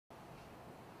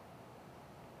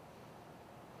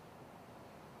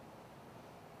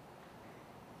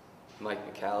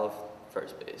Micallef,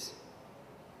 first base.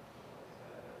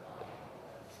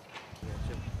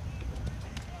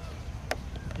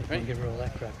 Right. Give her all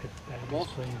that crap.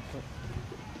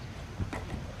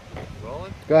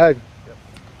 Rolling? Go ahead. Yep.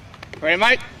 Ready,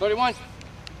 Mike? 31.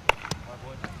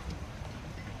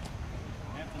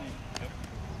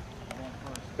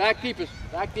 Back deeper.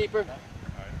 Back deeper.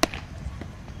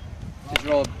 Just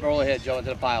roll ahead, Joe, into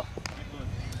the pile.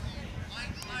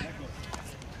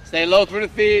 Stay low through the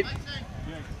feet.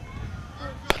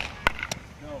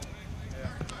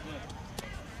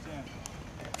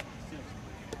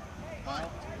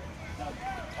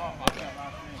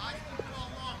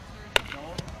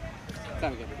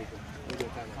 Time again, people. We'll do a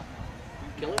timeout.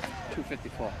 Kill it?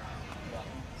 254.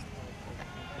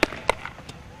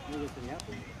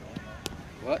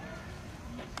 What?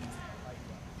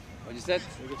 What you said?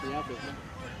 We'll get to the outfield.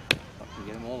 Fucking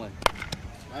get them all in.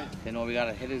 Right. They know we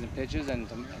got hitters and pitchers and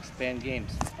to expand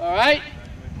games. All right?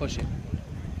 Push it.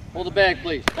 Hold the bag,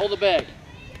 please. Hold the bag.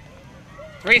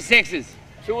 3 sixes.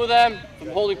 2 of them from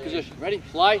holding position. Ready?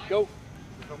 Slide. Go.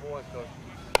 Number 1, Coach.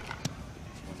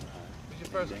 Who's your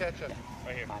first catcher?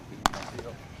 Right here.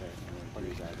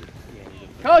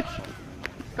 Coach!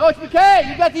 Coach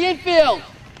McKay, you got the infield.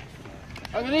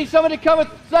 I'm going to need somebody to come at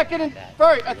second and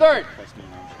third.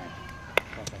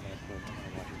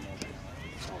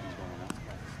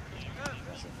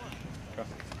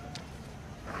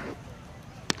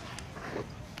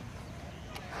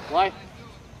 Why?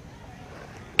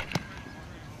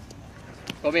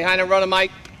 Go behind the runner,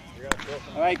 Mike.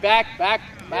 All right, back, Mike.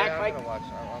 I'm gonna watch.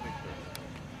 I'll be sure.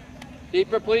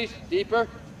 Deeper, please. Deeper.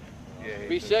 Yeah,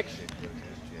 3-6.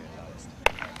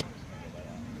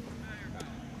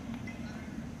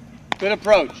 Good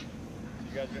approach.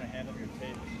 You guys are gonna hand them your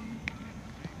tape.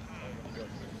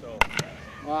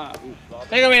 Wow.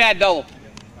 Take away that double.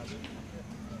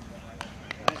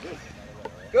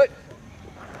 Good.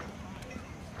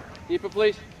 Deeper,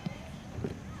 please.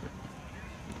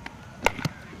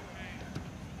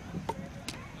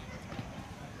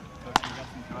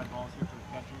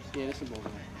 Yeah, there's some balls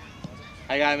in there.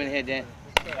 I got him in here, Dan.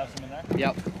 Have some in there?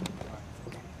 Yep.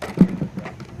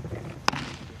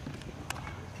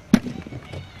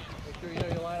 Make sure you know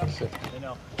your lineup. They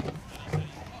know.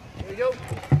 Here we go.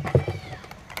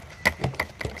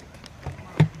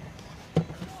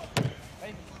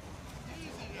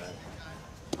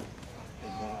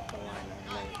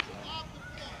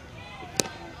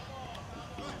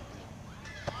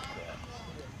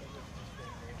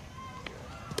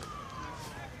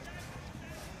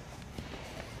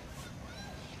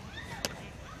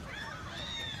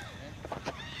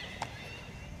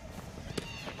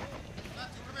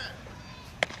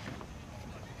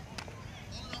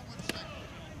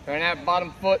 Turn that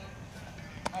bottom foot.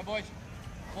 All right, boys.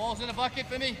 Balls in the bucket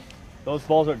for me. Those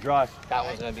balls are dry. That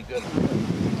one's going to be good.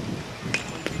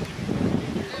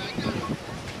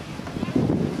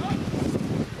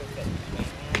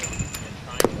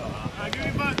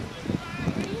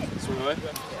 Swing away.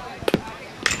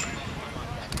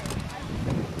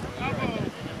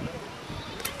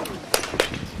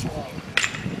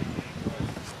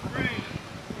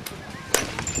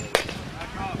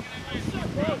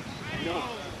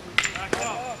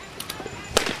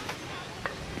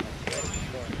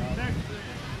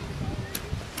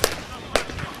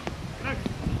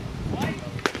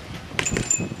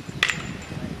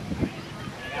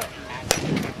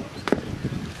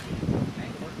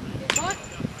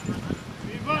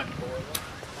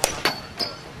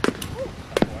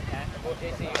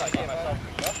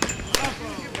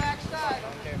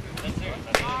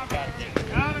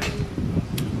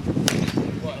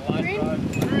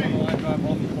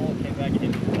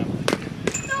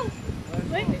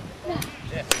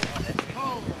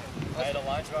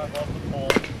 Drive off the pole,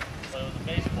 but it was a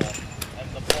baseball, and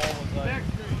the ball was like,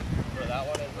 where that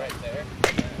one is right there.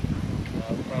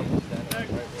 Probably standing right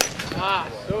there. Ah,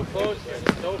 so close,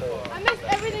 so far. I missed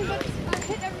everything, but I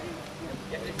hit everything.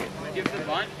 Give the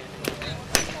bunt.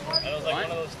 And it was like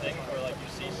one of those things where like you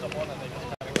see someone and they just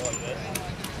kind of go like this.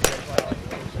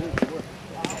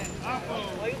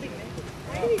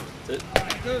 That's it.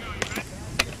 Good.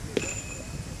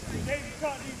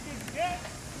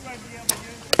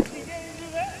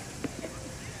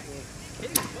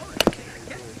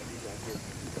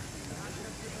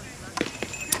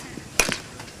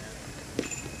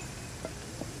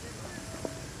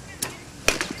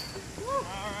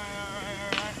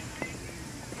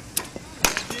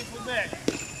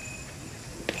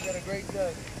 You got a great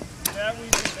day. Yeah, we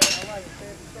did that. I like it.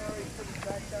 Sorry, put it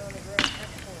back down on the ground.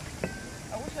 Excellent.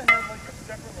 I wish I had like a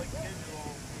separate like kids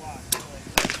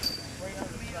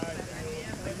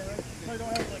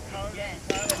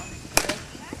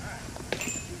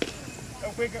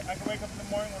can wake up in the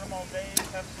morning when I'm all day,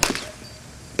 have sleep.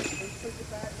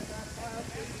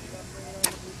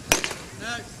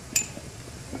 Next.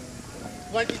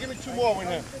 Mikey, give me 2 more with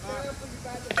him. Put your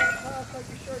bat in the back pass, like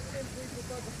your shirt in, please, look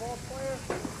like a ball player.